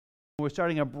We're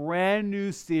starting a brand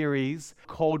new series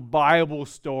called Bible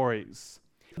Stories.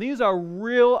 These are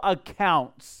real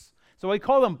accounts. So I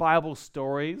call them Bible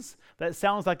stories. That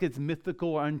sounds like it's mythical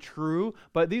or untrue,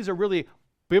 but these are really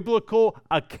biblical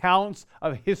accounts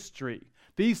of history.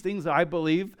 These things I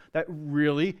believe that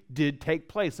really did take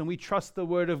place, and we trust the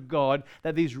Word of God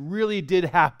that these really did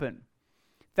happen.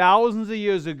 Thousands of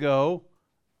years ago,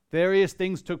 various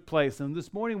things took place, and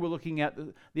this morning we're looking at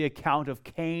the account of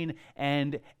Cain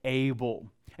and Abel.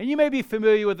 And you may be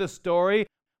familiar with the story.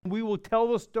 We will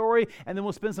tell the story, and then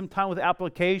we'll spend some time with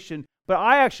application. But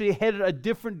I actually headed a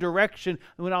different direction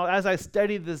as I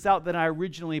studied this out than I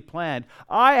originally planned.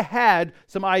 I had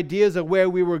some ideas of where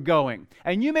we were going.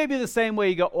 And you may be the same way.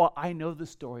 You go, well, I know the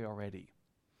story already.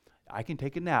 I can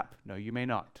take a nap. No, you may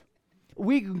not.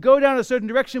 We can go down a certain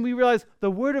direction. We realize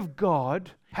the Word of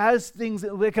God has things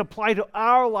that can apply to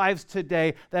our lives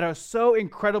today that are so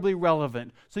incredibly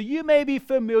relevant. So you may be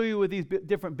familiar with these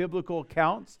different biblical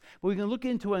accounts, but we can look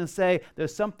into it and say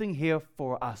there's something here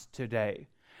for us today.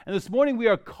 And this morning we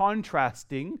are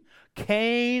contrasting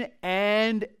Cain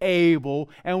and Abel,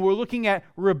 and we're looking at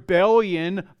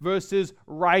rebellion versus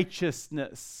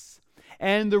righteousness.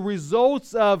 And the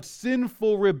results of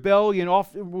sinful rebellion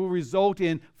often will result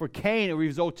in, for Cain, it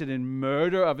resulted in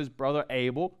murder of his brother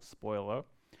Abel, spoiler,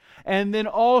 and then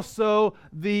also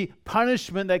the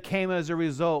punishment that came as a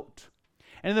result.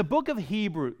 And in the book of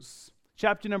Hebrews,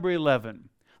 chapter number 11,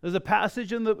 there's a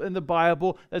passage in the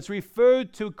Bible that's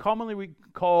referred to, commonly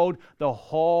called the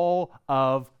Hall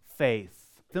of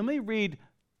Faith. Let me read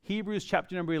Hebrews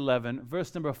chapter number 11,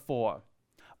 verse number 4.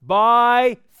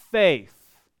 By faith,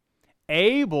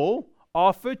 Abel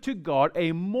offered to God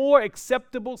a more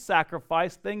acceptable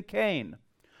sacrifice than Cain,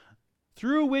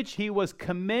 through which he was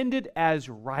commended as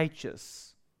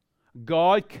righteous,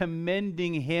 God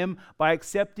commending him by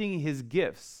accepting his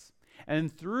gifts. And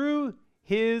through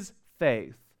his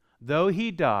faith, though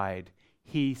he died,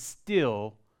 he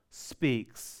still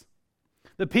speaks.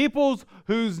 The peoples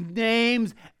whose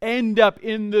names end up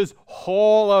in this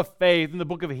hall of faith in the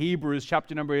book of Hebrews,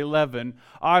 chapter number 11,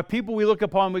 are people we look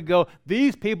upon and we go,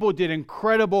 these people did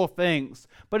incredible things.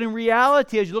 But in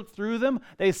reality, as you look through them,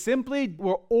 they simply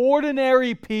were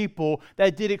ordinary people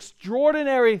that did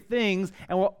extraordinary things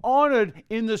and were honored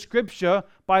in the Scripture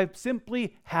by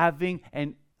simply having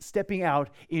and stepping out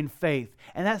in faith.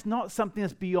 And that's not something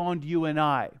that's beyond you and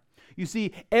I. You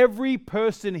see, every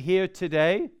person here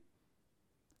today,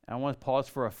 I want to pause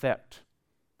for effect.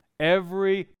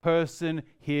 Every person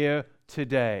here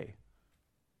today,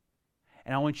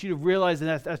 and I want you to realize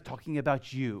that that's talking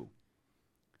about you,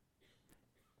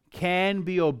 can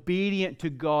be obedient to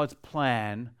God's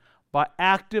plan by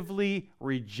actively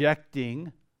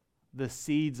rejecting the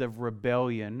seeds of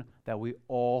rebellion that we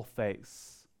all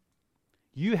face.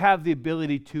 You have the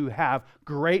ability to have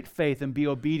great faith and be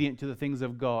obedient to the things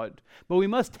of God, but we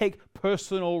must take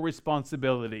personal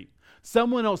responsibility.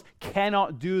 Someone else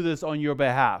cannot do this on your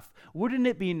behalf. Wouldn't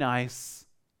it be nice?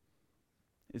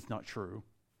 It's not true.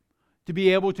 To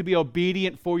be able to be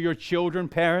obedient for your children,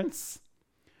 parents.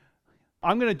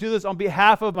 I'm going to do this on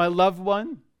behalf of my loved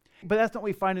one. But that's not what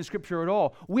we find in Scripture at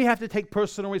all. We have to take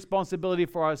personal responsibility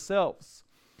for ourselves.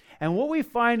 And what we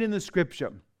find in the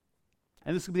Scripture,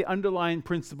 and this will be the underlying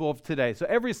principle of today. So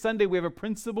every Sunday we have a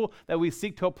principle that we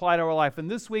seek to apply to our life. And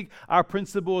this week our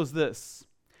principle is this: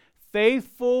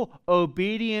 faithful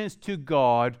obedience to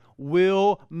God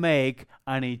will make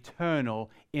an eternal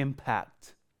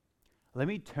impact. Let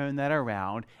me turn that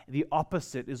around. The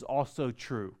opposite is also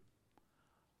true.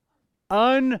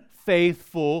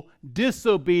 Unfaithful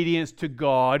disobedience to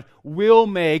God will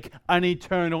make an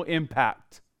eternal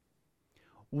impact.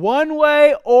 One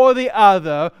way or the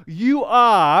other, you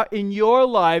are, in your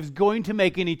lives, going to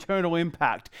make an eternal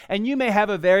impact. And you may have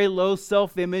a very low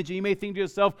self-image, and you may think to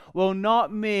yourself, well,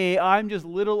 not me, I'm just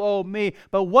little old me.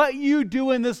 But what you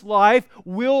do in this life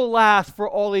will last for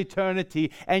all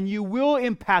eternity, and you will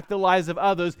impact the lives of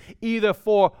others, either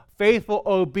for faithful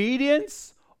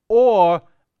obedience or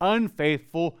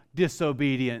unfaithful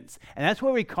disobedience. And that's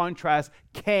where we contrast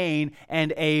Cain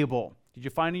and Abel. Did you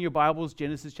find in your Bibles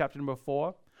Genesis chapter number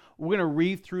 4? We're going to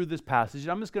read through this passage.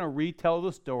 I'm just going to retell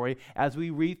the story as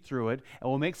we read through it, and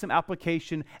we'll make some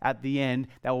application at the end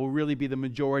that will really be the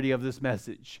majority of this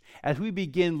message. As we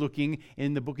begin looking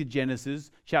in the book of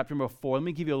Genesis, chapter number 4, let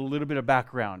me give you a little bit of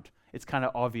background. It's kind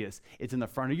of obvious. It's in the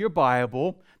front of your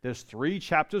Bible. There's 3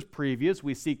 chapters previous.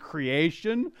 We see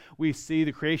creation. We see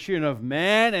the creation of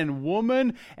man and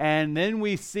woman. And then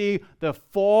we see the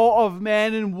fall of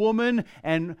man and woman.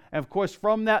 And of course,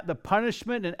 from that, the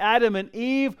punishment. And Adam and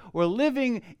Eve were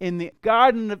living in the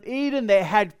Garden of Eden. They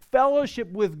had fellowship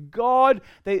with God.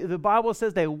 The Bible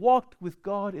says they walked with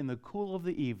God in the cool of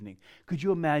the evening. Could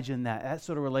you imagine that? That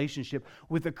sort of relationship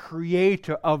with the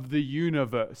creator of the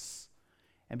universe.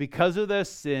 And because of their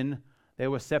sin, they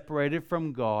were separated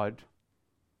from God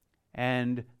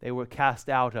and they were cast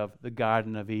out of the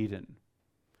Garden of Eden.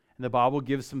 And the Bible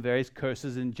gives some various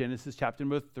curses in Genesis chapter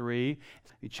number 3.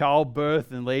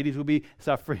 Childbirth, and ladies will be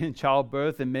suffering in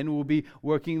childbirth, and men will be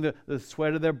working the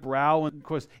sweat of their brow. And of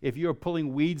course, if you're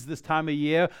pulling weeds this time of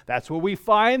year, that's where we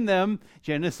find them.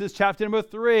 Genesis chapter number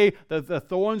 3, the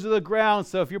thorns of the ground.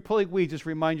 So if you're pulling weeds, just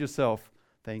remind yourself,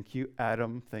 thank you,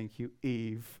 Adam. Thank you,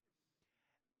 Eve.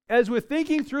 As we're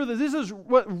thinking through this is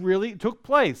what really took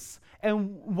place.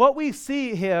 And what we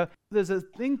see here, there's a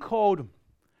thing called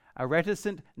a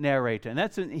reticent narrator. And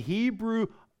that's in Hebrew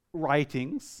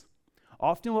writings.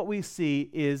 Often what we see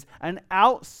is an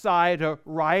outsider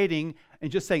writing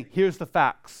and just saying, here's the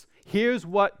facts. Here's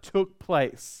what took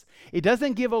place. It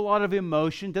doesn't give a lot of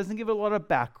emotion, doesn't give a lot of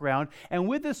background. And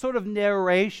with this sort of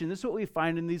narration, this is what we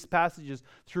find in these passages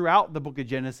throughout the book of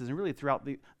Genesis and really throughout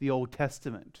the Old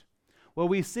Testament. Well,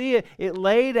 we see it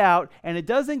laid out, and it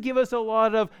doesn't give us a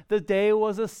lot of the day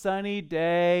was a sunny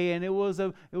day, and it was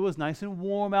nice and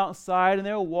warm outside, and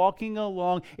they were walking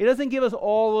along. It doesn't give us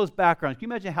all those backgrounds. Can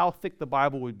you imagine how thick the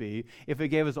Bible would be if it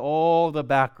gave us all the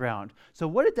background? So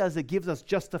what it does, it gives us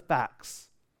just the facts.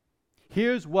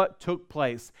 Here's what took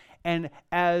place. And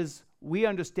as we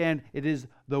understand, it is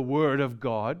the Word of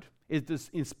God. It's this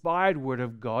inspired Word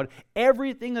of God.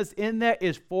 Everything that's in there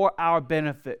is for our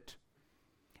benefit.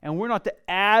 And we're not to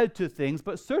add to things,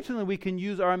 but certainly we can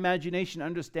use our imagination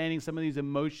understanding some of these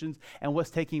emotions and what's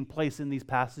taking place in these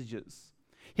passages.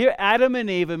 Here, Adam and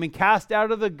Eve have been cast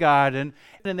out of the garden,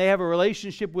 and they have a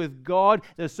relationship with God.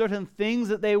 There's certain things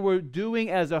that they were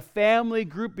doing as a family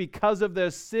group because of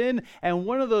their sin, and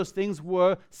one of those things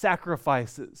were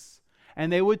sacrifices.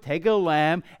 And they would take a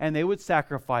lamb and they would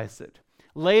sacrifice it.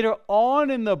 Later on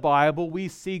in the Bible, we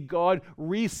see God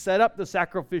reset up the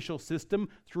sacrificial system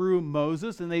through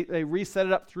Moses, and they reset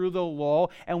it up through the law,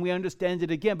 and we understand it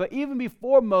again. But even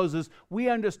before Moses, we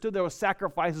understood there were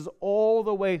sacrifices all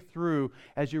the way through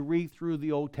as you read through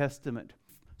the Old Testament.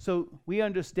 So we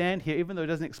understand here, even though it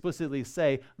doesn't explicitly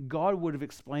say, God would have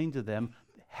explained to them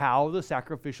how the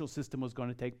sacrificial system was going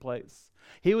to take place.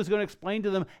 He was going to explain to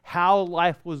them how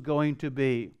life was going to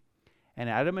be. And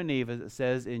Adam and Eve, as it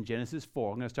says in Genesis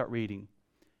 4, I'm going to start reading.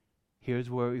 Here's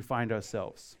where we find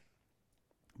ourselves.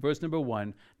 Verse number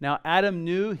 1. Now Adam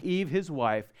knew Eve his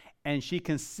wife, and she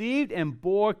conceived and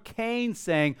bore Cain,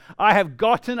 saying, I have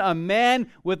gotten a man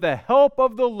with the help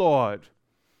of the Lord.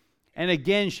 And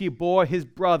again she bore his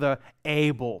brother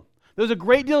Abel. There's a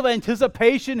great deal of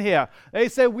anticipation here. They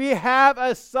say, we have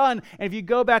a son. And if you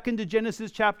go back into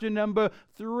Genesis chapter number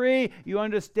 3, you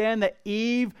understand that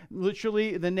Eve,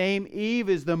 literally the name Eve,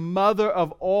 is the mother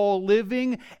of all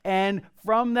living. And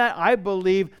from that, I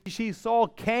believe, she saw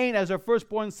Cain as her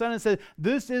firstborn son and said,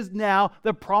 this is now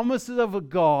the promises of a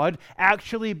God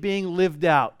actually being lived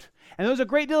out. And there's a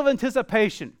great deal of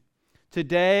anticipation.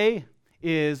 Today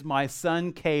is my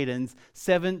son Caden's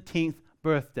 17th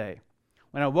birthday.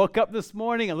 When I woke up this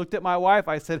morning, I looked at my wife,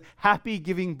 I said, happy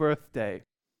giving birthday.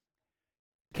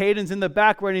 Caden's in the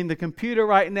back running the computer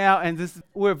right now, and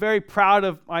we're very proud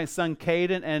of my son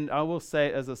Caden, and I will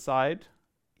say as a side,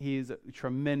 he's a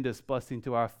tremendous blessing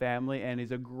to our family, and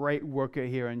he's a great worker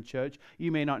here in church.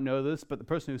 You may not know this, but the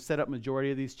person who set up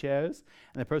majority of these chairs,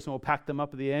 and the person who will pack them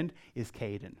up at the end, is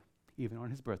Caden, even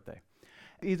on his birthday.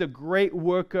 He's a great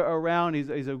worker around.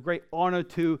 He's a great honor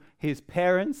to his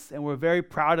parents, and we're very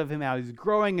proud of him, how he's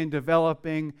growing and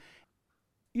developing.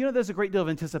 You know, there's a great deal of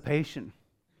anticipation.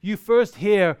 You first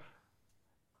hear,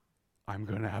 I'm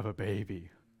going to have a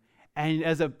baby. And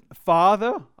as a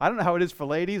father, I don't know how it is for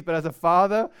ladies, but as a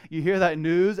father, you hear that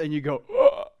news and you go,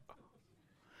 ugh!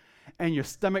 And your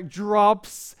stomach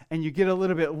drops, and you get a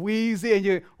little bit wheezy, and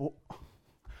you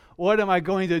what am I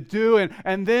going to do?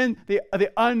 And then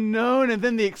the unknown, and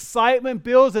then the excitement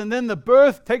builds, and then the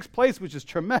birth takes place, which is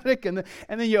traumatic, and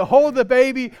then you hold the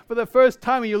baby for the first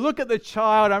time, and you look at the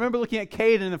child. I remember looking at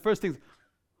Caden, and the first thing is,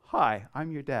 hi,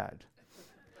 I'm your dad.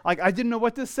 Like, I didn't know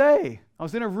what to say. I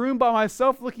was in a room by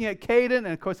myself looking at Caden, and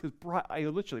of course he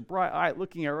was literally bright-eyed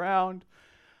looking around.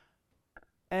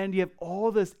 And you have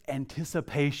all this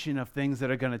anticipation of things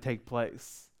that are going to take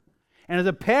place. And as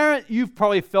a parent, you've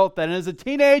probably felt that. And as a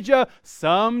teenager,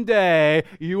 someday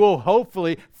you will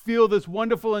hopefully feel this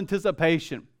wonderful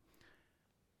anticipation.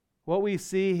 What we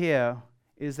see here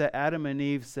is that Adam and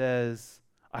Eve says,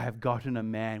 I have gotten a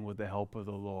man with the help of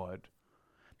the Lord.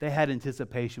 They had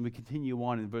anticipation. We continue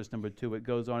on in verse number 2. It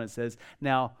goes on, it says,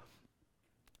 now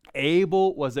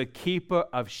Abel was a keeper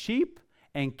of sheep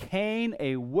and Cain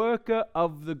a worker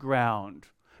of the ground.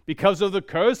 Because of the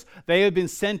curse, they had been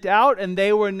sent out and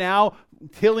they were now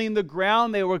tilling the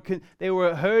ground. They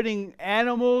were herding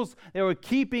animals. They were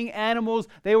keeping animals.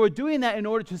 They were doing that in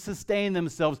order to sustain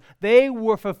themselves. They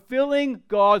were fulfilling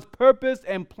God's purpose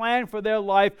and plan for their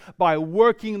life by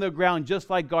working the ground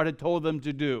just like God had told them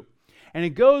to do. And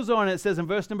it goes on, it says in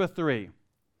verse number 3,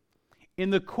 in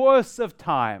the course of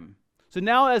time. So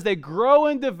now as they grow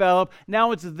and develop,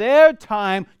 now it's their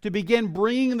time to begin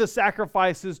bringing the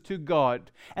sacrifices to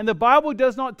God. And the Bible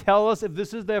does not tell us if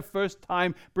this is their first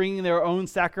time bringing their own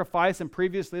sacrifice and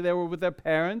previously they were with their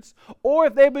parents, or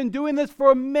if they've been doing this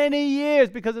for many years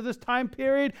because of this time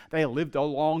period. They lived a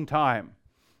long time.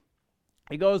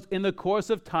 It goes, in the course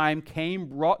of time, Cain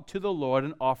brought to the Lord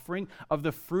an offering of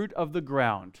the fruit of the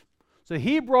ground. So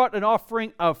he brought an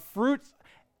offering of fruits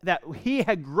that he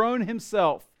had grown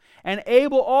himself. And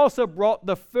Abel also brought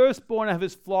the firstborn of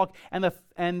his flock and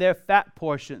their fat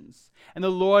portions. And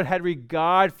the Lord had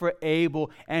regard for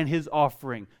Abel and his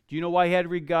offering. Do you know why he had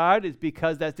regard? It's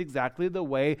because that's exactly the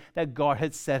way that God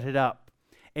had set it up.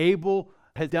 Abel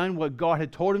had done what God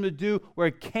had told him to do, where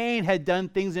Cain had done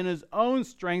things in his own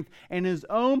strength and his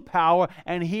own power,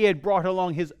 and he had brought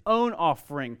along his own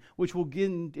offering, which we'll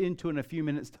get into in a few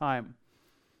minutes' time.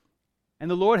 And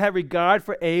the Lord had regard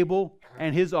for Abel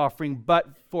and his offering, but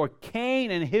for Cain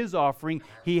and his offering,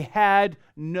 he had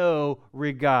no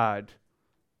regard.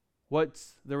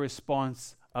 What's the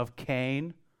response of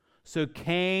Cain? So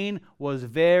Cain was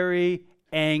very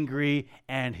angry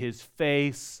and his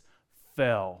face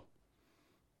fell.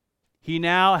 He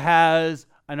now has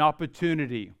an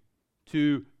opportunity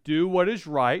to do what is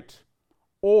right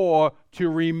or to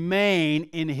remain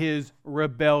in his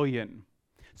rebellion.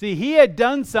 See, he had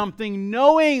done something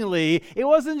knowingly. It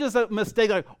wasn't just a mistake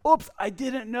like, oops, I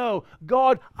didn't know.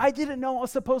 God, I didn't know I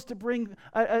was supposed to bring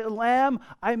a lamb.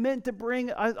 I meant to bring,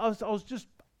 it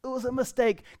was a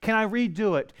mistake. Can I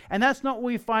redo it? And that's not what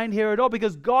we find here at all,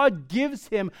 because God gives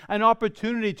him an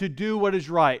opportunity to do what is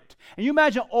right. And you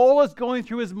imagine all that's going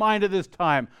through his mind at this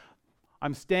time.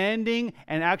 I'm standing,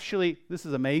 and actually, this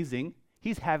is amazing.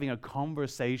 He's having a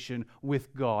conversation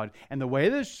with God. And the way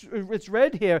this it's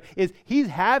read here is he's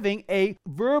having a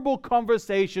verbal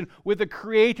conversation with the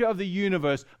creator of the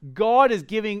universe. God is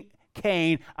giving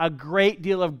Cain a great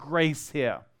deal of grace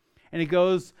here. And it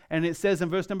goes, and it says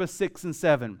in verse number 6 and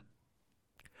 7,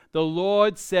 the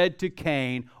Lord said to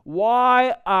Cain,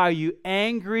 why are you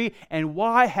angry and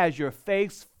why has your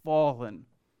face fallen?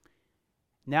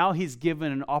 Now he's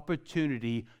given an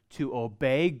opportunity to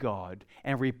obey God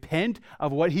and repent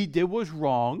of what he did was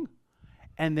wrong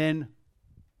and then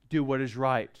do what is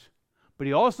right. But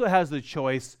he also has the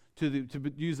choice to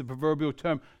use the proverbial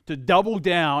term, to double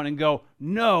down and go,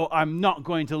 no, I'm not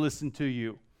going to listen to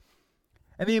you.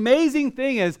 And the amazing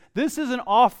thing is, this is an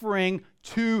offering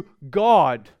to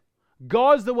God.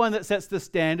 God's the one that sets the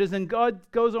standards, and God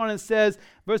goes on and says,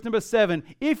 verse number 7,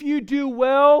 if you do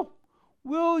well,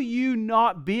 will you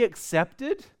not be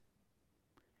accepted?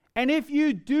 And if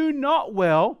you do not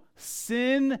well,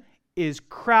 sin is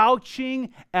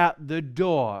crouching at the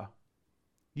door.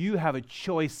 You have a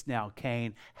choice now,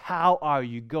 Cain. How are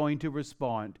you going to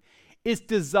respond? Its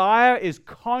desire is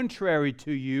contrary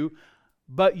to you,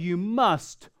 but you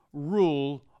must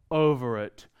rule over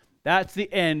it. That's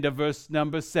the end of verse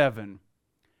number 7.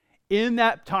 In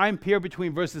that time period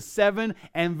between verses 7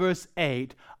 and verse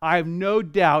 8, I have no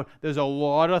doubt there's a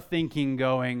lot of thinking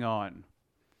going on.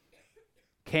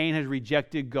 Cain has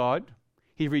rejected God.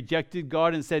 He rejected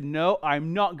God and said, no,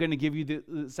 I'm not going to give you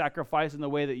the sacrifice in the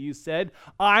way that you said.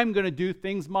 I'm going to do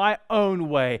things my own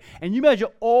way. And you measure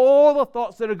all the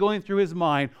thoughts that are going through his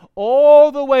mind,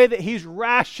 all the way that he's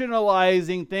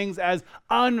rationalizing things as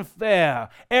unfair.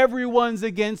 Everyone's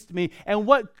against me. And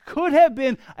what could have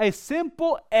been a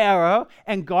simple error,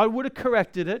 and God would have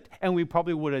corrected it, and we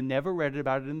probably would have never read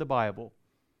about it in the Bible,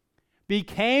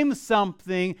 became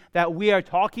something that we are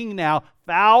talking now,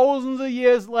 thousands of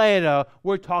years later,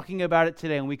 we're talking about it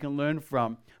today and we can learn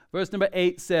from. Verse number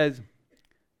 8 says,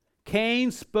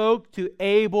 Cain spoke to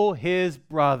Abel his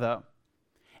brother.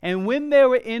 And when they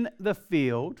were in the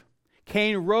field,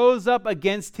 Cain rose up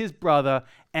against his brother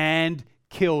and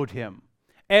killed him.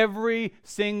 every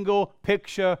single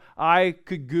picture I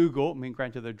could Google, I mean,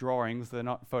 granted they're drawings, they're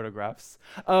not photographs,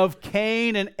 of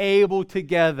Cain and Abel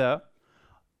together.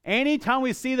 Anytime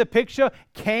we see the picture,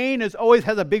 Cain always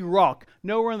has a big rock.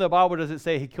 Nowhere in the Bible does it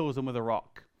say he kills him with a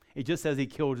rock. It just says he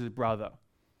killed his brother.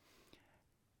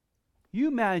 You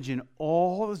imagine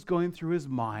all that's going through his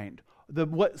mind.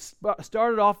 What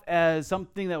started off as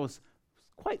something that was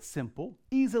quite simple,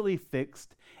 easily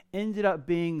fixed, ended up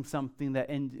being something that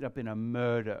ended up in a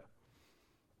murder.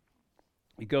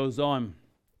 It goes on,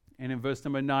 and in verse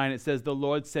number 9 it says, the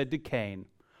Lord said to Cain,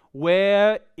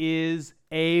 where is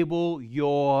Abel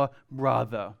your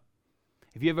brother?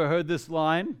 Have you ever heard this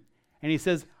line? And he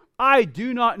says, I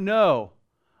do not know.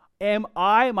 Am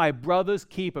I my brother's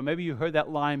keeper? Maybe you heard that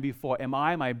line before. Am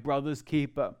I my brother's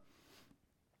keeper?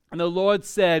 And the Lord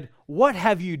said, what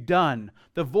have you done?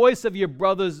 The voice of your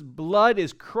brother's blood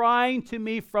is crying to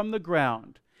me from the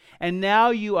ground. And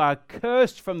now you are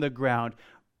cursed from the ground,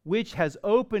 which has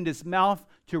opened its mouth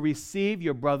to receive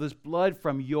your brother's blood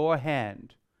from your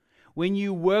hand. When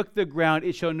you work the ground,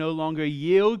 it shall no longer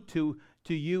yield to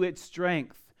you its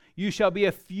strength. You shall be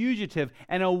a fugitive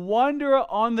and a wanderer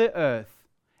on the earth.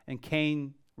 And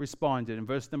Cain responded in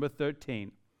verse number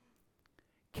 13.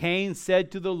 Cain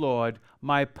said to the Lord,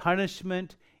 my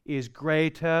punishment is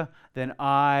greater than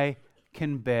I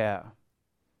can bear.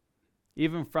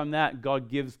 Even from that, God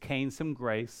gives Cain some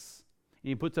grace. And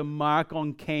he puts a mark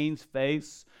on Cain's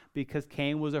face because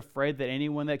Cain was afraid that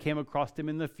anyone that came across him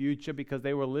in the future, because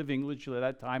they were living literally at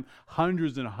that time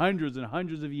hundreds and hundreds and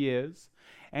hundreds of years,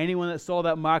 anyone that saw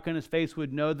that mark on his face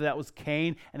would know that was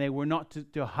Cain and they were not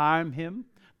to harm him.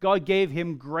 God gave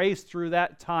him grace through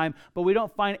that time, but we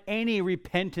don't find any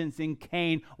repentance in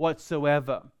Cain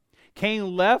whatsoever.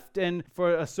 Cain left, and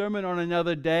for a sermon on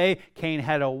another day, Cain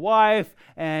had a wife,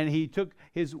 and he took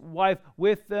his wife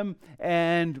with him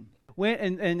and went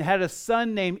and had a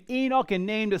son named Enoch and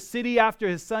named a city after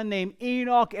his son named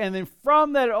Enoch. And then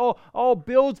from that it all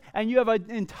builds, and you have an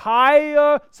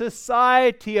entire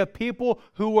society of people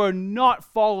who were not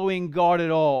following God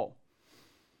at all.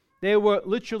 They were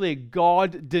literally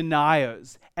God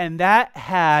deniers, and that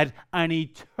had an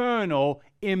eternal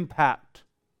impact.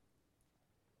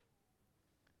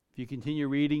 If you continue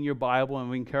reading your Bible, and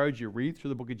we encourage you, read through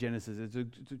the book of Genesis.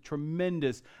 It's a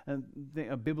tremendous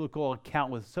a biblical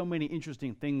account with so many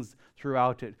interesting things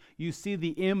throughout it. You see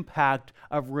the impact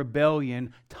of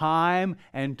rebellion time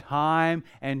and time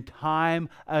and time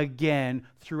again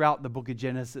throughout the book of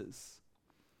Genesis.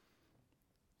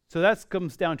 So that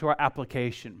comes down to our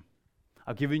application.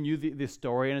 I've given you this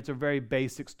story, and it's a very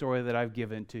basic story that I've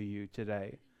given to you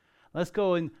today. Let's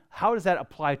go and how does that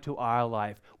apply to our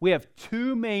life? We have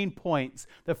two main points.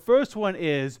 The first one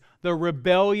is the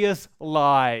rebellious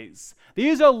lies.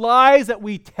 These are lies that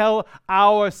we tell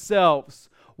ourselves.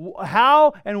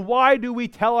 How and why do we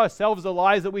tell ourselves the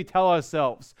lies that we tell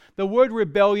ourselves? The word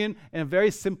rebellion, in a very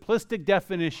simplistic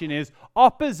definition, is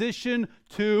opposition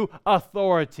to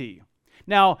authority.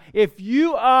 Now, if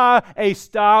you are a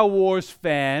Star Wars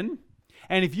fan,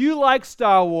 and if you like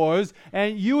Star Wars,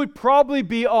 and you would probably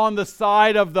be on the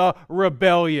side of the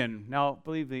rebellion. Now,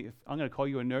 believe me, I'm going to call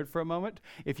you a nerd for a moment.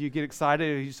 If you get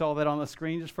excited, if you saw that on the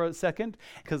screen just for a second,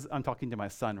 because I'm talking to my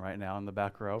son right now in the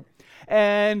back row.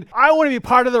 And I want to be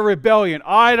part of the rebellion.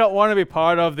 I don't want to be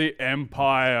part of the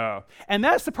empire. And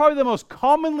that's probably the most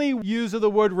commonly used of the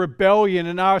word rebellion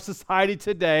in our society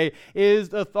today is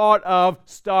the thought of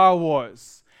Star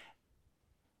Wars.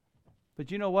 But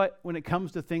you know what? When it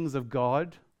comes to things of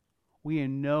God, we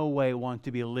in no way want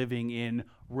to be living in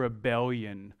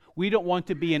rebellion. We don't want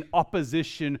to be in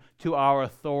opposition to our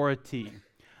authority.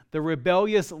 The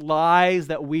rebellious lies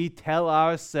that we tell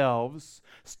ourselves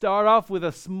start off with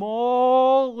a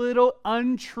small little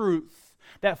untruth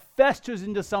that festers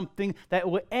into something that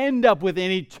will end up with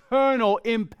an eternal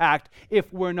impact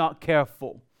if we're not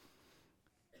careful.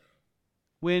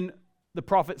 When the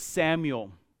prophet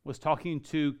Samuel was talking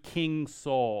to King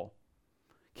Saul.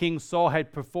 King Saul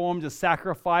had performed a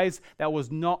sacrifice that was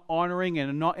not honoring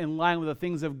and not in line with the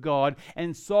things of God.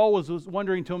 And Saul was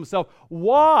wondering to himself,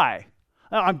 why?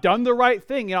 I've done the right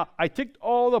thing. I ticked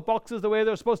all the boxes the way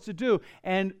they're supposed to do.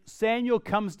 And Samuel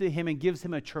comes to him and gives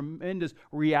him a tremendous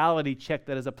reality check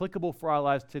that is applicable for our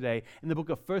lives today. In the book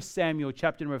of 1 Samuel,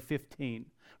 chapter number 15.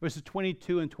 Verses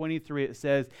 22 and 23, it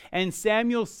says, and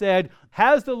Samuel said,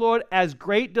 has the Lord as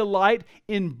great delight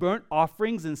in burnt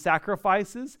offerings and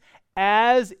sacrifices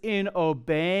as in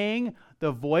obeying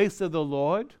the voice of the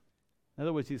Lord? In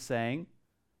other words, he's saying,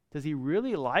 does he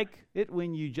really like it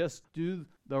when you just do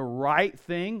the right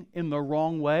thing in the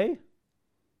wrong way?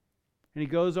 And he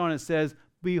goes on and says,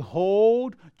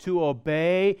 Behold, to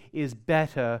obey is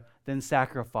better than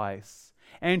sacrifice,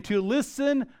 and to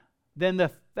listen than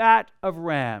the fat of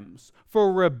rams.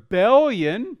 For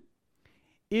rebellion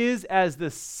is as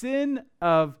the sin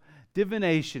of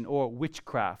divination or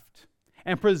witchcraft,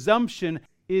 and presumption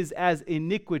is as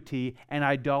iniquity and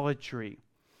idolatry.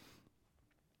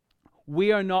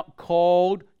 We are not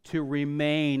called to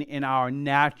remain in our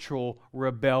natural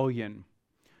rebellion.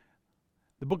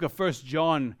 The book of 1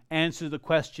 John answers the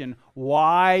question,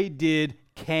 why did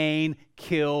Cain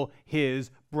kill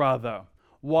his brother?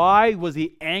 Why was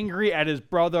he angry at his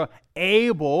brother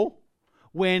Abel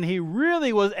when he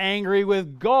really was angry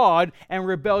with God and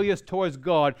rebellious towards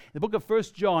God? In the book of 1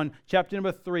 John, chapter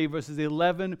number 3, verses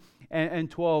 11 and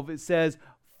 12, it says,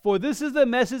 for this is the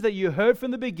message that you heard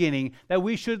from the beginning, that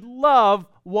we should love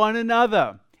one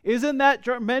another. Isn't that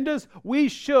tremendous? We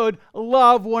should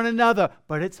love one another,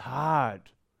 but it's hard.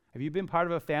 Have you been part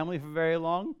of a family for very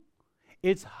long?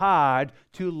 It's hard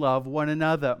to love one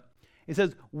another. It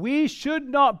says, we should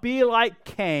not be like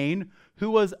Cain,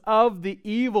 who was of the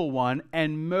evil one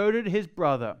and murdered his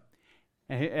brother.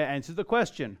 And he answers the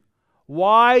question,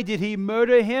 why did he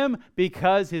murder him?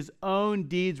 Because his own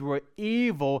deeds were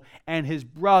evil and his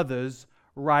brother's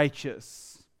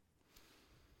righteous.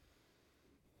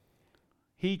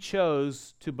 He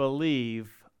chose to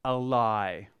believe a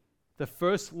lie. The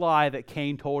first lie that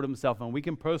Cain told himself, and we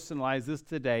can personalize this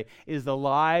today, is the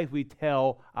lie we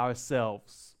tell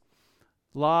ourselves.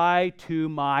 Lie to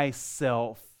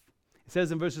myself. It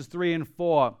says in verses 3 and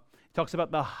 4, it talks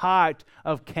about the heart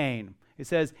of Cain. It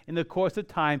says, in the course of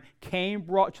time, Cain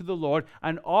brought to the Lord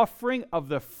an offering of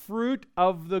the fruit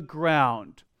of the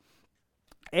ground.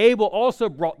 Abel also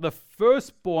brought the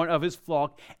firstborn of his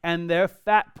flock and their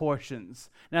fat portions.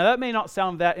 Now that may not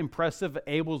sound that impressive,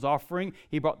 Abel's offering.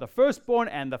 He brought the firstborn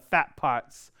and the fat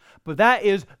parts. But that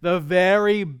is the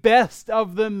very best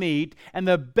of the meat and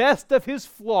the best of his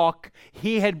flock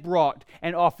he had brought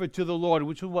and offered to the Lord,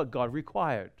 which was what God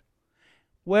required.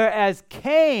 Whereas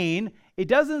Cain, it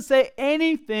doesn't say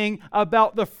anything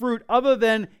about the fruit other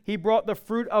than he brought the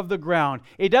fruit of the ground.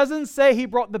 It doesn't say he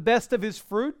brought the best of his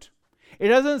fruit. It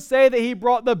doesn't say that he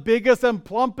brought the biggest and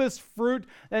plumpest fruit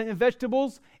and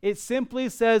vegetables. It simply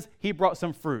says he brought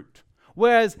some fruit.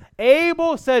 Whereas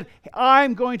Abel said,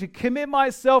 I'm going to commit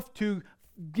myself to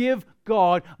give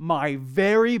God my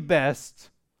very best.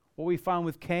 What we found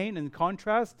with Cain, in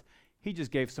contrast, he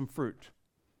just gave some fruit.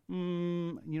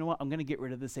 You know what? I'm going to get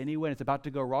rid of this anyway, and it's about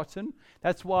to go rotten.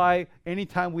 That's why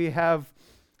anytime we have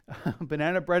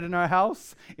banana bread in our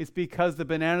house, it's because the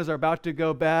bananas are about to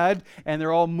go bad and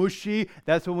they're all mushy.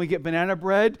 That's when we get banana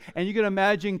bread. And you can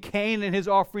imagine Cain and his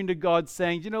offering to God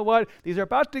saying, you know what? These are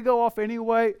about to go off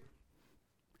anyway.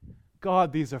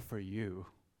 God, these are for you.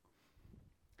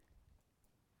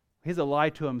 He's a lie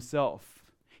to himself.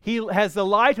 He has the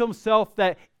lie to himself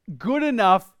that good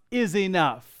enough is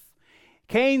enough.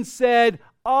 Cain said,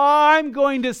 I'm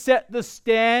going to set the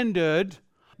standard.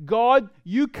 God,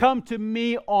 you come to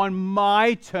me on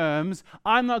my terms.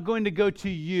 I'm not going to go to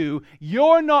you.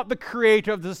 You're not the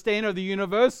creator of the sustainer of the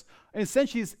universe. In a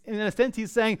sense,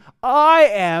 he's saying, I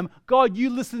am. God, you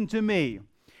listen to me.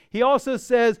 He also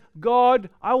says, God,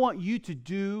 I want you to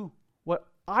do what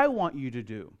I want you to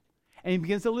do. And he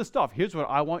begins to list off, here's what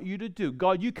I want you to do.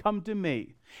 God, you come to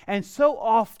me. And so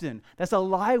often, that's a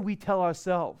lie we tell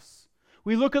ourselves.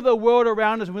 We look at the world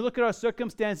around us and we look at our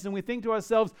circumstances and we think to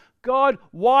ourselves, God,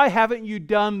 why haven't you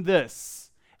done this?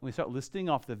 And we start listing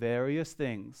off the various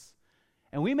things.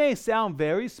 And we may sound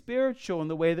very spiritual in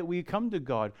the way that we come to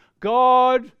God.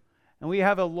 God, and we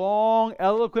have a long,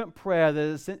 eloquent prayer that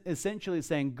is essentially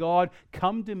saying, God,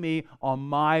 come to me on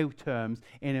my terms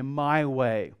and in my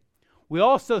way. We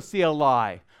also see a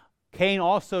lie. Cain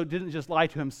also didn't just lie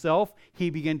to himself, he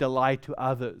began to lie to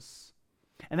others.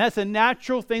 And that's a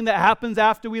natural thing that happens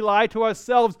after we lie to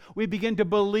ourselves. We begin to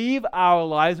believe our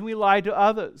lies and we lie to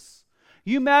others.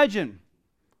 You imagine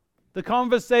the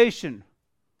conversation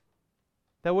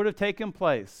that would have taken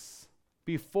place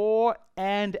before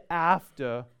and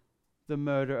after the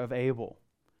murder of Abel.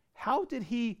 How did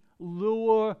he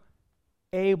lure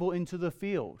Abel into the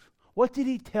field? What did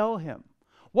he tell him?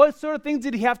 What sort of things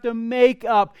did he have to make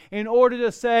up in order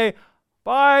to say,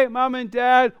 bye, Mom and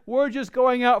Dad, we're just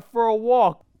going out for a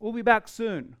walk. We'll be back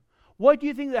soon. What do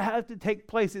you think that had to take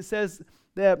place? It says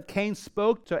that Cain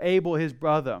spoke to Abel, his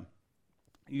brother.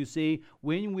 You see,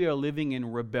 when we are living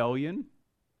in rebellion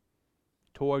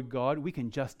toward God, we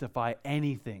can justify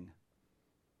anything.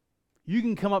 You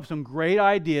can come up with some great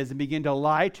ideas and begin to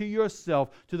lie to yourself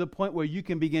to the point where you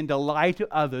can begin to lie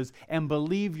to others and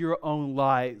believe your own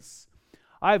lies.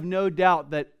 I have no doubt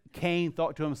that Cain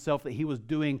thought to himself that he was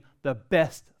doing the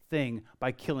best thing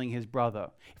by killing his brother.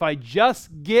 If I just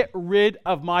get rid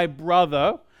of my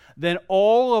brother, then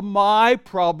all of my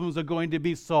problems are going to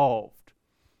be solved.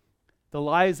 The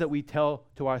lies that we tell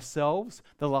to ourselves,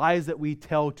 the lies that we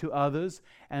tell to others,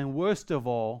 and worst of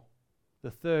all,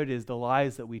 the third is the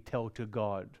lies that we tell to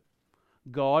God.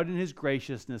 God in his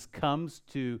graciousness comes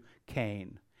to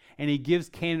Cain, and he gives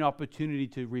Cain an opportunity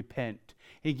to repent.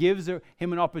 He gives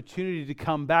him an opportunity to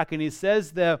come back, and he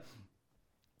says there,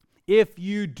 if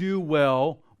you do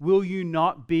well, will you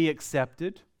not be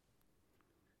accepted?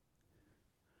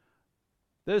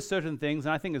 There's certain things,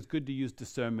 and I think it's good to use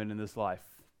discernment in this life.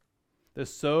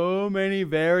 There's so many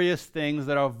various things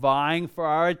that are vying for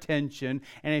our attention,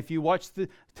 and if you watch the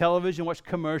television, watch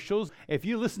commercials, if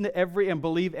you listen to every and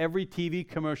believe every TV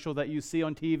commercial that you see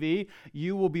on TV,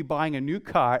 you will be buying a new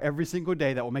car every single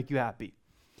day that will make you happy.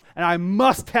 And I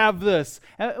must have this.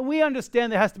 And we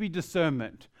understand there has to be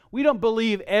discernment. We don't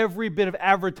believe every bit of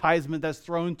advertisement that's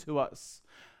thrown to us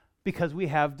because we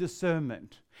have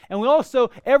discernment. And we also,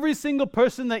 every single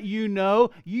person that you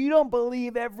know, you don't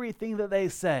believe everything that they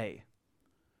say.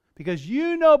 Because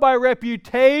you know by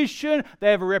reputation, they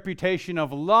have a reputation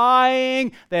of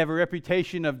lying, they have a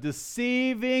reputation of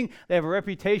deceiving, they have a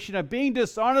reputation of being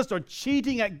dishonest or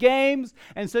cheating at games.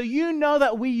 And so you know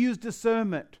that we use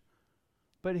discernment.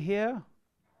 But here,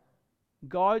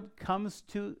 God comes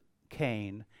to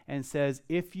Cain and says,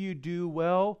 if you do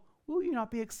well, will you not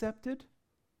be accepted?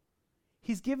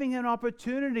 He's giving an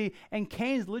opportunity, and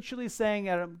Cain's literally saying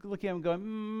at him, looking at him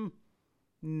going,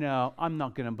 no, I'm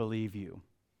not going to believe you.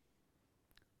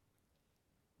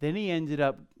 Then he ended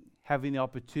up having the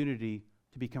opportunity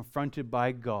to be confronted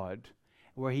by God,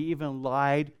 where he even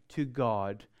lied to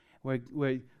God,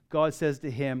 where God says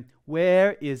to him,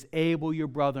 where is Abel your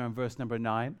brother, in verse number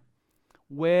 9?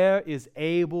 Where is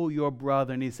Abel your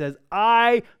brother? And he says,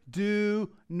 I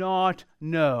do not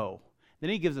know. Then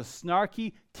he gives a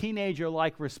snarky,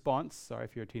 teenager-like response. Sorry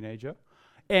if you're a teenager.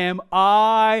 Am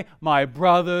I my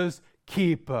brother's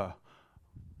keeper?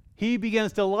 He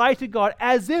begins to lie to God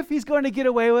as if he's going to get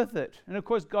away with it. And of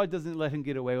course, God doesn't let him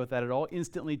get away with that at all.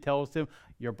 Instantly tells him,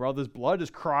 your brother's blood is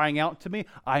crying out to me.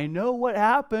 I know what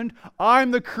happened.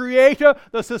 I'm the creator,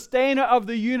 the sustainer of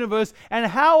the universe. And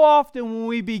how often when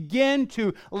we begin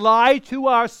to lie to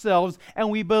ourselves and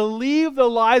we believe the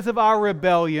lies of our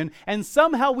rebellion, and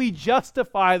somehow we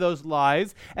justify those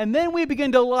lies, and then we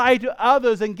begin to lie to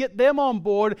others and get them on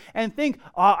board and think,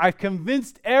 I've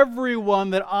convinced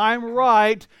everyone that I'm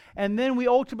right. And then we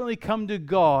ultimately come to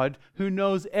God, who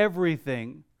knows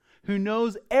everything, who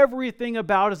knows everything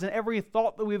about us and every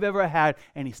thought that we've ever had,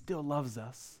 and he still loves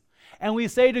us. And we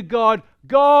say to God,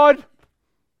 God,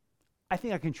 I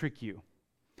think I can trick you.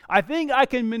 I think I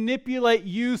can manipulate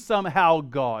you somehow,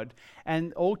 God.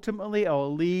 And ultimately, it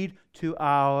will lead to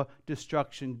our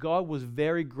destruction. God was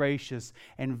very gracious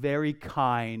and very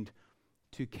kind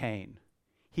to Cain.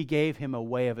 He gave him a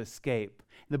way of escape.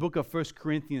 In the book of 1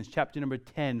 Corinthians, chapter number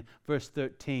 10, verse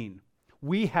 13,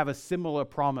 we have a similar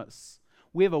promise.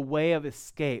 We have a way of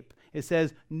escape. It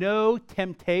says, no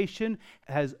temptation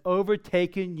has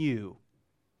overtaken you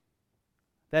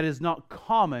that is not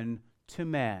common to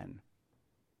man.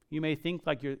 You may think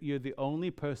like you're the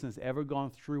only person that's ever gone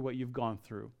through what you've gone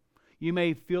through. You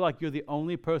may feel like you're the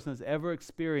only person that's ever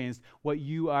experienced what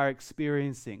you are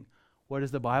experiencing. What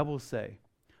does the Bible say?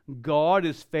 God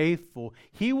is faithful.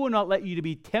 He will not let you to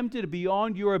be tempted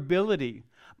beyond your ability.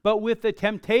 But with the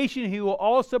temptation, he will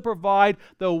also provide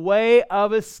the way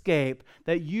of escape,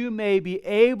 that you may be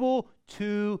able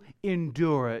to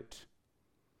endure it.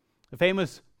 The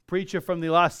famous preacher from the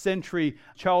last century,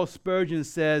 Charles Spurgeon,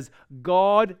 says,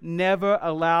 God never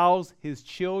allows his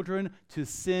children to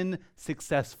sin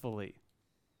successfully.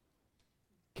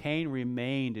 Cain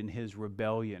remained in his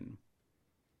rebellion.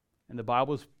 And the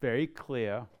Bible is very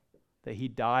clear that he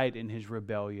died in his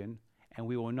rebellion, and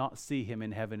we will not see him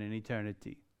in heaven in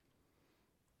eternity.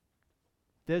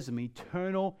 There's some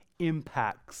eternal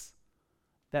impacts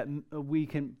that we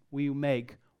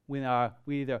make when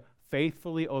we either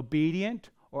faithfully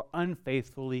obedient or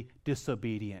unfaithfully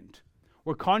disobedient.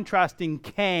 We're contrasting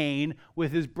Cain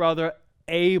with his brother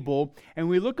Abel, and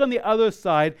we look on the other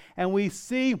side and we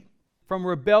see from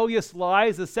rebellious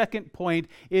lies, the second point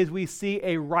is we see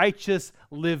a righteous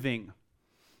living.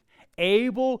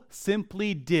 Abel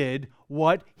simply did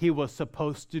what he was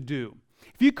supposed to do.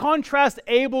 If you contrast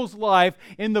Abel's life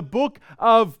in the book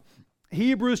of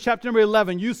Hebrews chapter number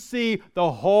 11, you see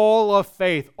the hall of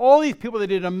faith. All these people that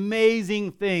did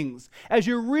amazing things. As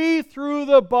you read through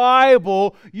the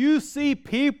Bible, you see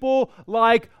people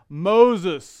like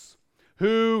Moses,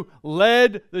 who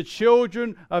led the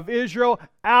children of Israel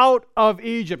out of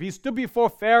Egypt. He stood before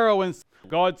Pharaoh and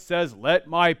God says, "Let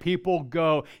my people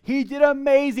go." He did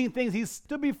amazing things. He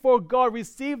stood before God,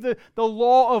 received the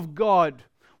law of God.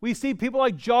 We see people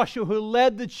like Joshua who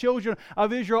led the children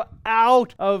of Israel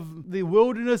out of the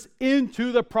wilderness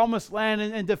into the promised land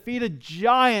and defeated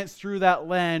giants through that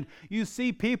land. You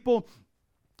see people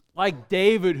like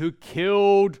David who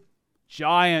killed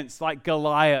giants like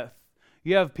Goliath.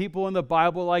 You have people in the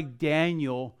Bible like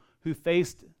Daniel who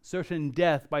faced certain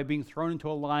death by being thrown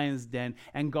into a lion's den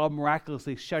and God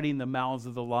miraculously shutting the mouths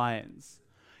of the lions.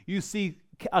 You see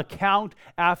account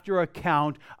after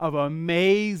account of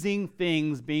amazing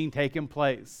things being taken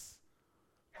place.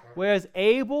 Whereas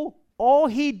Abel, all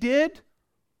he did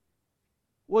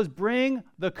was bring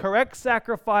the correct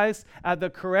sacrifice at the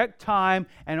correct time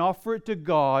and offer it to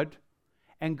God.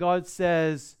 And God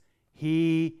says,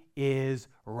 he is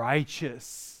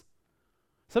righteous.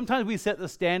 Sometimes we set the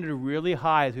standard really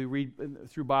high as we read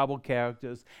through Bible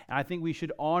characters. And I think we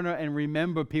should honor and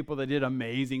remember people that did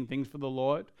amazing things for the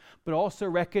Lord, but also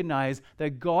recognize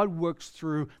that God works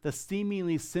through the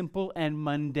seemingly simple and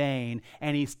mundane,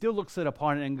 and he still looks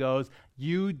upon it and goes,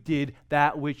 you did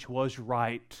that which was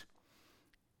right.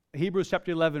 Hebrews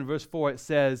chapter 11, verse 4, it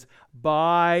says,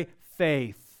 by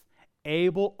faith,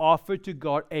 Abel offered to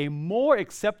God a more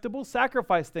acceptable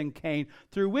sacrifice than Cain,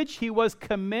 through which he was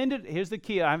commended. Here's the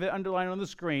key. I have it underlined on the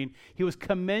screen. He was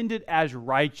commended as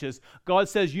righteous. God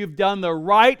says, you've done the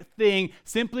right thing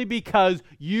simply because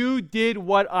you did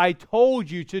what I told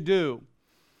you to do.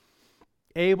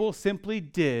 Abel simply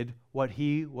did what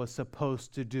he was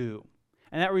supposed to do.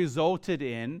 And that resulted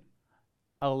in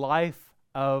a life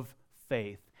of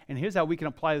faith. And here's how we can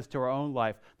apply this to our own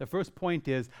life. The first point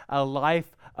is a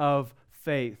life of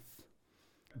faith.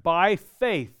 By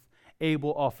faith,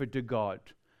 Abel offered to God.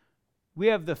 We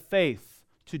have the faith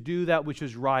to do that which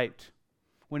is right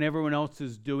when everyone else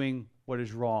is doing what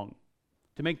is wrong.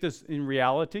 To make this in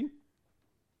reality,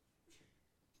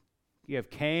 you have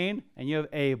Cain and you have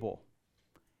Abel.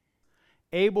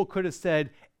 Abel could have said,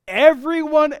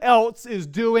 everyone else is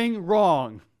doing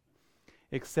wrong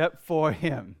except for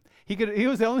him. He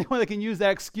was the only one that can use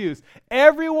that excuse.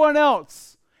 Everyone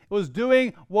else was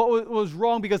doing what was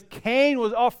wrong because Cain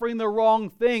was offering the wrong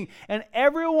thing. And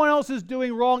everyone else is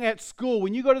doing wrong at school.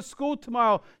 When you go to school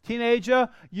tomorrow, teenager,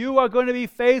 you are going to be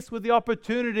faced with the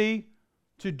opportunity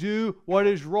to do what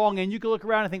is wrong. And you can look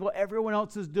around and think, well, everyone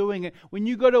else is doing it. When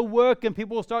you go to work and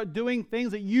people start doing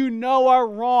things that you know are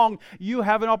wrong, you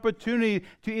have an opportunity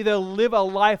to either live a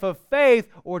life of faith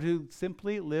or to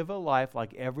simply live a life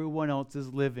like everyone else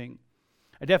is living.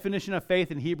 A definition of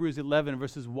faith in Hebrews 11,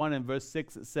 verses 1 and verse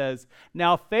 6, it says,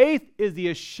 now faith is the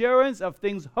assurance of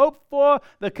things hoped for,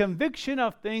 the conviction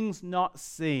of things not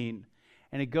seen.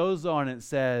 And it goes on and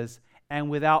says, and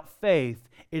without faith,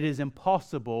 it is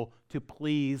impossible to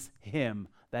please him,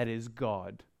 that is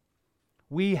God.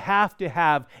 We have to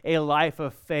have a life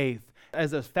of faith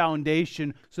as a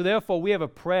foundation. So therefore, we have a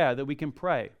prayer that we can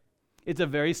pray. It's a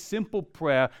very simple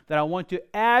prayer that I want to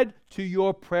add to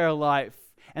your prayer life.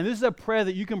 And this is a prayer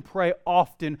that you can pray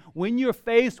often when you're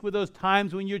faced with those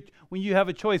times when you have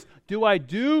a choice. Do I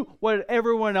do what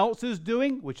everyone else is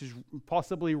doing, which is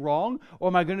possibly wrong, or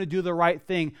am I going to do the right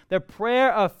thing? The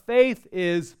prayer of faith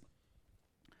is,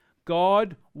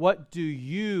 God, what do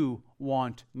you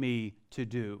want me to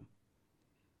do?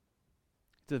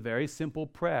 It's a very simple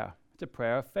prayer. It's a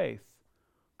prayer of faith.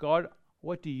 God,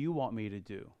 what do you want me to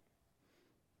do?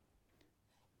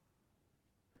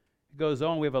 It goes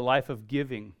on, we have a life of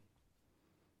giving.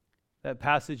 That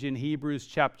passage in Hebrews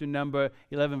chapter number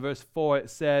 11, verse 4, it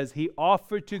says, he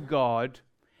offered to God,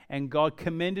 and God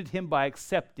commended him by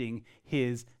accepting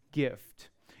his gift.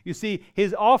 You see,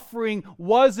 his offering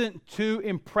wasn't to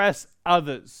impress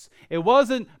others. It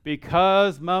wasn't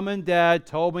because mom and dad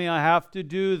told me I have to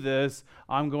do this,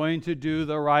 I'm going to do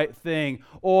the right thing.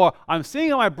 Or I'm seeing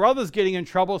how my brother's getting in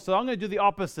trouble, so I'm going to do the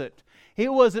opposite.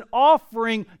 It was an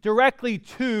offering directly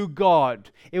to God.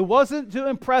 It wasn't to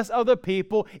impress other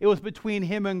people. It was between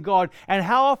him and God. And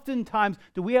how oftentimes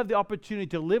do we have the opportunity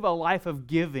to live a life of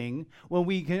giving when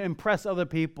we can impress other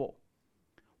people?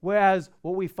 Whereas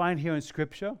what we find here in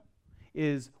Scripture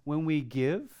is when we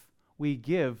give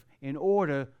in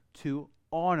order to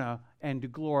honor and to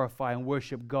glorify and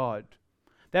worship God.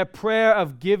 That prayer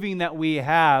of giving that we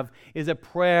have is a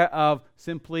prayer of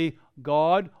simply,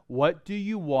 God, what do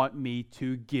you want me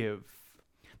to give?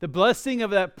 The blessing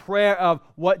of that prayer of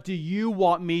what do you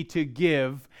want me to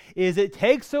give is it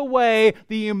takes away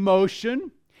the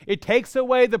emotion, it takes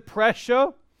away the pressure,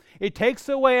 It takes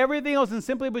away everything else and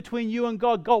simply between you and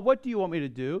God. God, what do you want me to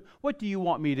do? What do you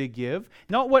want me to give?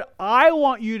 Not what I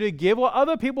want you to give, what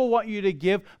other people want you to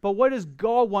give, but what does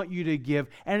God want you to give?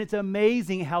 And it's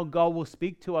amazing how God will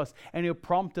speak to us, and He'll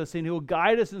prompt us, and He'll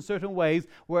guide us in certain ways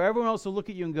where everyone else will look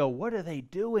at you and go, what are they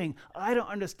doing? I don't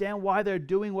understand why they're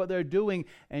doing what they're doing.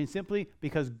 And simply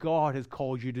because God has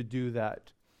called you to do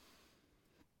that.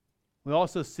 We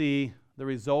also see the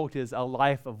result is a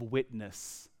life of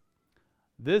witness.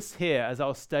 This here, as I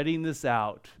was studying this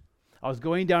out, I was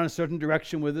going down a certain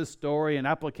direction with this story and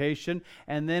application,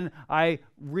 and then I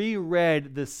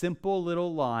reread the simple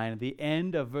little line at the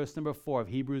end of verse number 4 of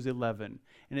Hebrews 11,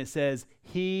 and it says,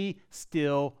 He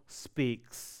still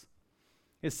speaks.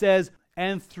 It says,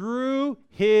 and through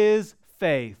His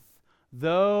faith,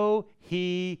 though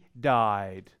He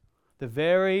died, the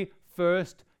very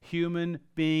first human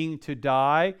being to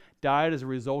died as a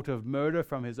result of murder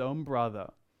from his own brother.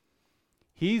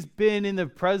 He's been in the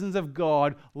presence of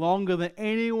God longer than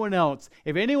anyone else.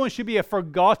 If anyone should be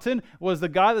forgotten, it was the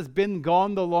guy that's been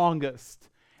gone the longest.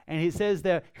 And he says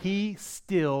that He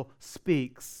still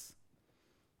speaks.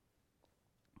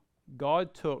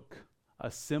 God took a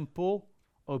simple,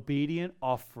 obedient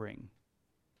offering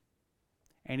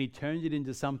and He turned it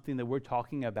into something that we're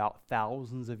talking about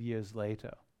thousands of years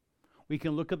later. We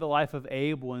can look at the life of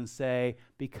Abel and say,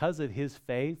 because of his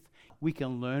faith, we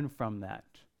can learn from that.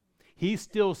 He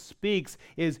still speaks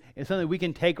is something we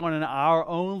can take on in our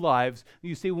own lives.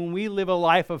 You see, when we live a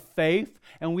life of faith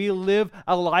and we live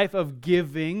a life of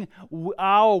giving,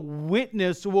 our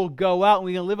witness will go out, and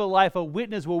we can live a life of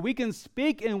witness where we can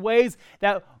speak in ways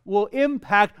that will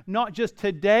impact not just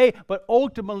today, but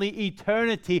ultimately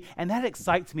eternity. And that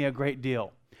excites me a great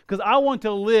deal. Because I want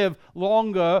to live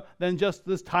longer than just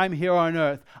this time here on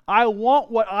earth. I want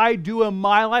what I do in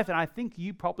my life, and I think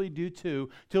you probably do too,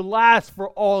 to last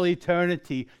for all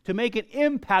eternity, to make an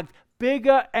impact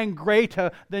bigger and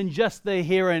greater than just the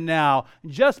here and now,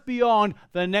 just beyond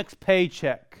the next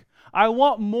paycheck. I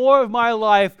want more of my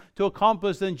life to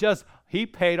accomplish than just, he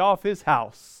paid off his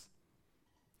house.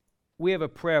 We have a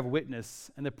prayer of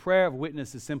witness, and the prayer of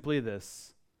witness is simply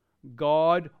this: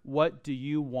 God, what do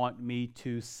you want me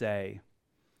to say?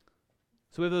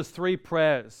 So we have those three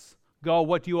prayers. God,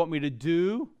 what do you want me to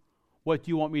do? What do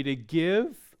you want me to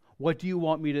give? What do you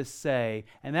want me to say?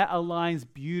 And that aligns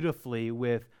beautifully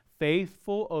with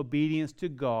faithful obedience to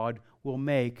God will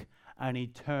make an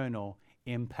eternal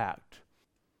impact.